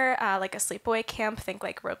summer, a sleepaway camp, think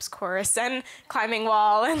ropes course and climbing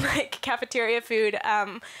wall and cafeteria food.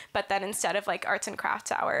 But then instead of arts and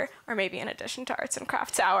crafts hour, or maybe in addition to arts and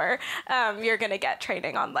crafts hour, you're going to get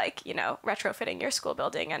training on retrofitting your school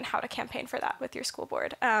building and how to campaign for that with your school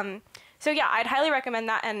board. So yeah, I'd highly recommend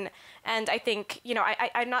that, and I think,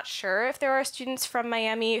 I'm not sure if there are students from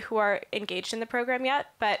Miami who are engaged in the program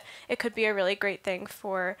yet, but it could be a really great thing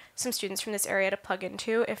for some students from this area to plug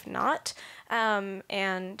into, if not.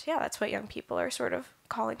 And yeah, that's what young people are sort of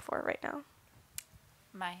calling for right now.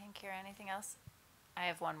 Maya and Kiera, anything else? I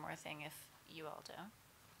have one more thing if you all do.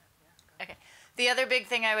 Okay. The other big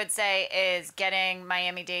thing I would say is getting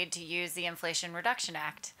Miami-Dade to use the Inflation Reduction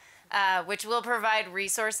Act, which will provide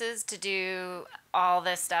resources to do all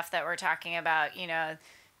this stuff that we're talking about, you know,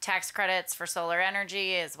 tax credits for solar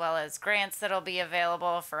energy, as well as grants that'll be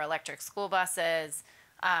available for electric school buses.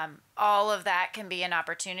 All of that can be an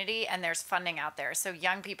opportunity, and there's funding out there. So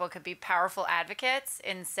young people could be powerful advocates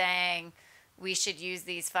in saying we should use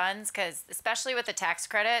these funds, because especially with the tax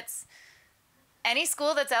credits, any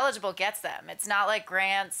school that's eligible gets them. It's not like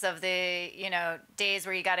grants of the, you know, days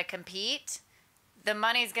where you got to compete. The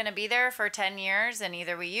money's going to be there for 10 years, and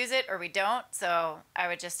either we use it or we don't. So I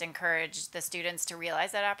would just encourage the students to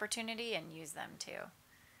realize that opportunity and use them too.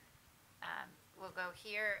 We'll go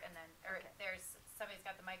here, and then, or there's, somebody's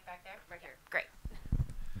got the mic back there? Right here. Great.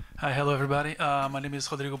 Hi, hello everybody. My name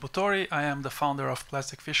is Rodrigo Butori. I am the founder of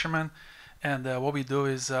Plastic Fisherman. And what we do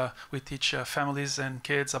is we teach families and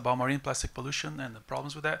kids about marine plastic pollution and the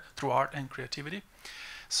problems with that through art and creativity.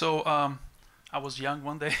 So I was young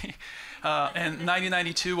one day. In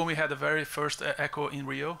 1992, when we had the very first Echo in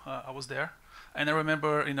Rio, I was there. And I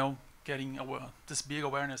remember, you know, getting this big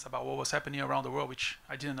awareness about what was happening around the world, which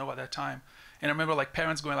I didn't know at that time. And I remember like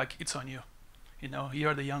parents going like, it's on you. You know,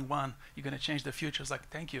 you're the young one. You're going to change the future. It's like,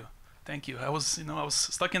 thank you. Thank you. I was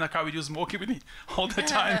stuck in a car with you smoking with me all the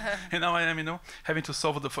time. And now I am, you know, having to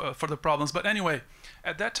solve for the problems. But anyway,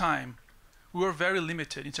 at that time, we were very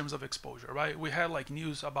limited in terms of exposure, right? We had like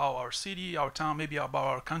news about our city, our town, maybe about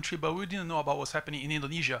our country, but we didn't know about what's happening in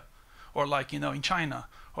Indonesia or like, you know, in China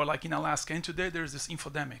or like in Alaska. And today there's this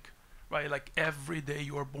infodemic, right? Like every day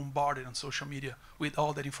you are bombarded on social media with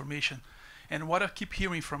all that information. And what I keep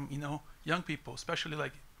hearing from, you know, young people, especially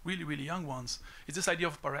like really, really young ones, is this idea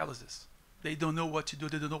of paralysis. They don't know what to do.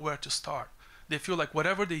 They don't know where to start. They feel like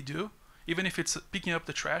whatever they do, even if it's picking up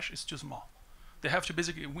the trash, it's too small. They have to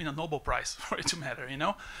basically win a Nobel Prize for it to matter, you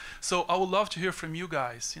know? So I would love to hear from you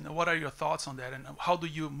guys, you know, what are your thoughts on that, and how do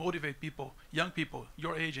you motivate people, young people,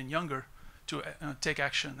 your age and younger, to take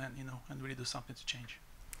action and, you know, and really do something to change?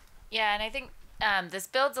 Yeah, and I think this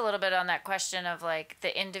builds a little bit on that question of like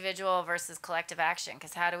the individual versus collective action,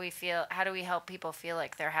 because how do we help people feel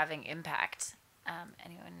like they're having impact?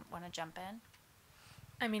 Anyone want to jump in?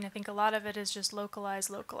 I mean, I think a lot of it is just localize.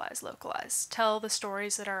 Tell the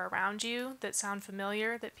stories that are around you that sound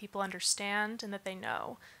familiar, that people understand, and that they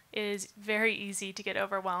know. It is very easy to get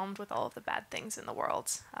overwhelmed with all of the bad things in the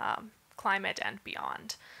world, climate and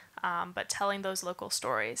beyond. But telling those local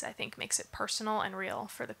stories, I think, makes it personal and real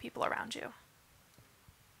for the people around you.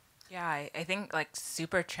 Yeah, I think like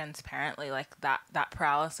super transparently, like that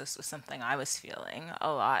paralysis was something I was feeling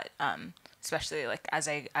a lot, especially like as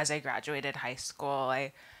I graduated high school.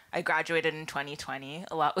 I graduated in 2020.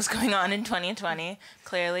 A lot was going on in 2020,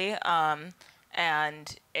 clearly,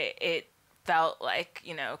 and it felt like,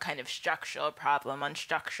 you know, kind of structural problem on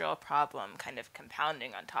structural problem kind of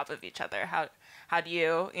compounding on top of each other. How do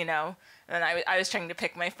you, you know, and then I was trying to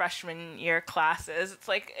pick my freshman year classes. It's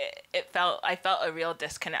like I felt a real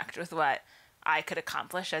disconnect with what I could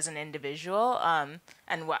accomplish as an individual,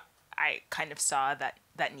 and what I kind of saw that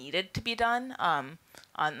needed to be done on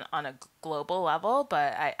a global level.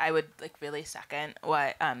 But I would like really second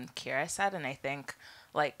what Kiera said, and I think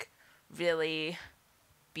like really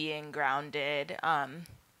being grounded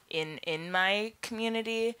in my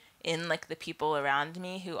community, in like the people around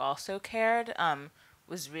me who also cared,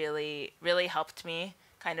 was really helped me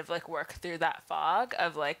kind of like work through that fog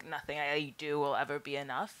of like nothing I do will ever be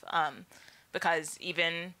enough, because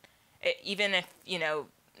even if, you know,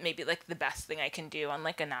 maybe like the best thing I can do on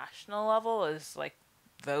like a national level is like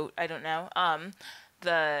vote, I don't know,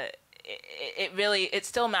 it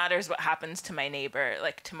still matters what happens to my neighbor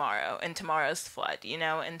like tomorrow and tomorrow's flood, you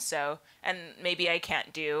know? And so, and maybe I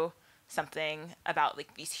can't do something about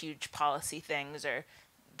like these huge policy things or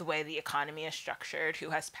the way the economy is structured, who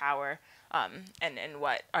has power, and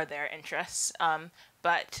what are their interests.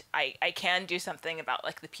 But I can do something about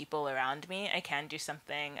like the people around me. I can do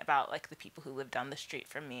something about like the people who live down the street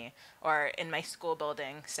from me or in my school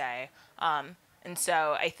building, say. And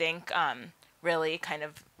so I think really kind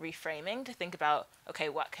of reframing to think about, okay,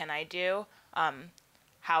 what can I do?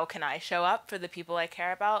 How can I show up for the people I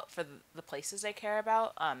care about, for the places I care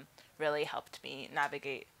about, really helped me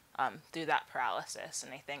navigate through that paralysis.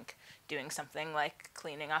 And I think doing something like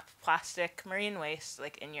cleaning up plastic marine waste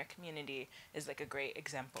like in your community is like a great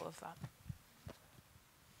example of that.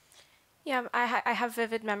 Yeah, I have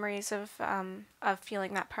vivid memories of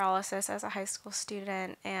feeling that paralysis as a high school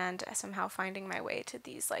student, and somehow finding my way to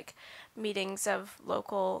these like meetings of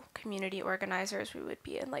local community organizers. We would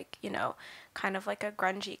be in like, you know, kind of like a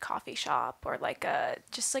grungy coffee shop, or like a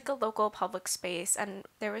just like a local public space, and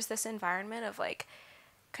there was this environment of like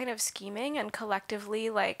kind of scheming and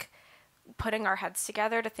collectively like putting our heads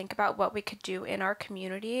together to think about what we could do in our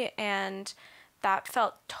community. And that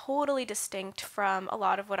felt totally distinct from a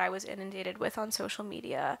lot of what I was inundated with on social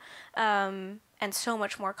media, and so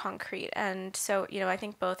much more concrete. And so, you know, I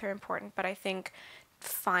think both are important, but I think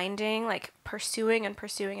finding, like, pursuing and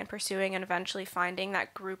pursuing and pursuing, and eventually finding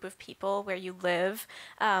that group of people where you live,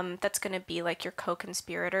 that's going to be like your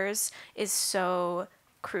co-conspirators, is so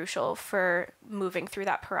crucial for moving through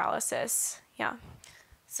that paralysis. Yeah.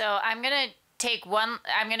 So I'm going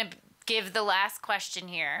to give the last question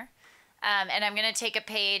here. And I'm going to take a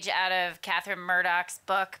page out of Catherine Murdoch's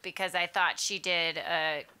book, because I thought she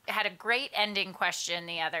had a great ending question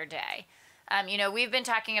the other day. You know, we've been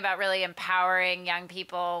talking about really empowering young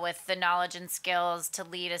people with the knowledge and skills to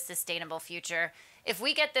lead a sustainable future. If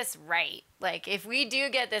we get this right, like if we do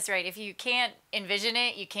get this right, if you can't envision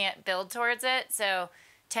it, you can't build towards it. So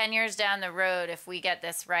 10 years down the road, if we get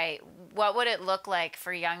this right, what would it look like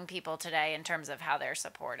for young people today in terms of how they're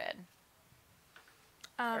supported?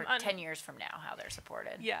 Or 10 years from now, how they're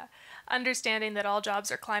supported. Yeah. Understanding that all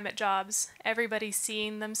jobs are climate jobs, everybody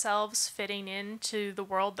seeing themselves fitting into the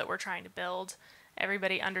world that we're trying to build,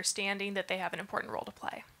 everybody understanding that they have an important role to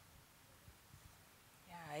play.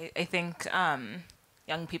 Yeah, I think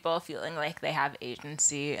young people feeling like they have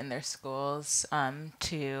agency in their schools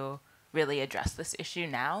to really address this issue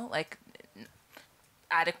now, like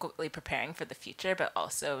adequately preparing for the future, but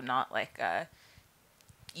also not like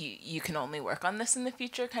you can only work on this in the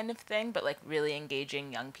future kind of thing, but like really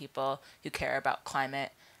engaging young people who care about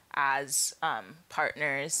climate as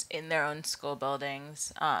partners in their own school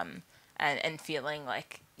buildings, and feeling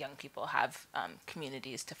like young people have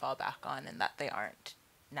communities to fall back on, and that they aren't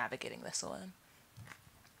navigating this alone.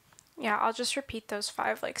 Yeah, I'll just repeat those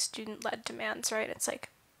 5 like student-led demands, right? It's like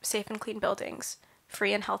safe and clean buildings,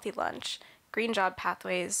 free and healthy lunch, green job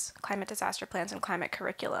pathways, climate disaster plans, and climate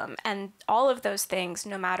curriculum. And all of those things,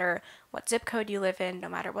 no matter what zip code you live in, no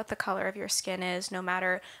matter what the color of your skin is, no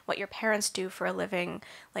matter what your parents do for a living,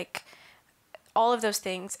 like all of those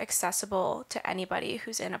things accessible to anybody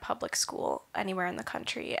who's in a public school anywhere in the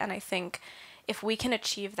country. And I think if we can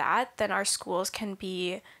achieve that, then our schools can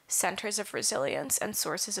be centers of resilience and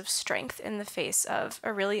sources of strength in the face of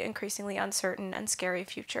a really increasingly uncertain and scary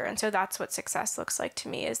future. And so that's what success looks like to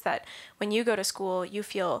me, is that when you go to school, you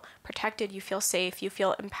feel protected, you feel safe, you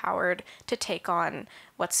feel empowered to take on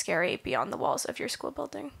what's scary beyond the walls of your school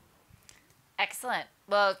building. Excellent.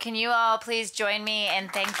 Well, can you all please join me in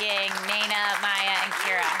thanking Naina, Maya, and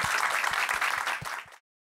Kiera?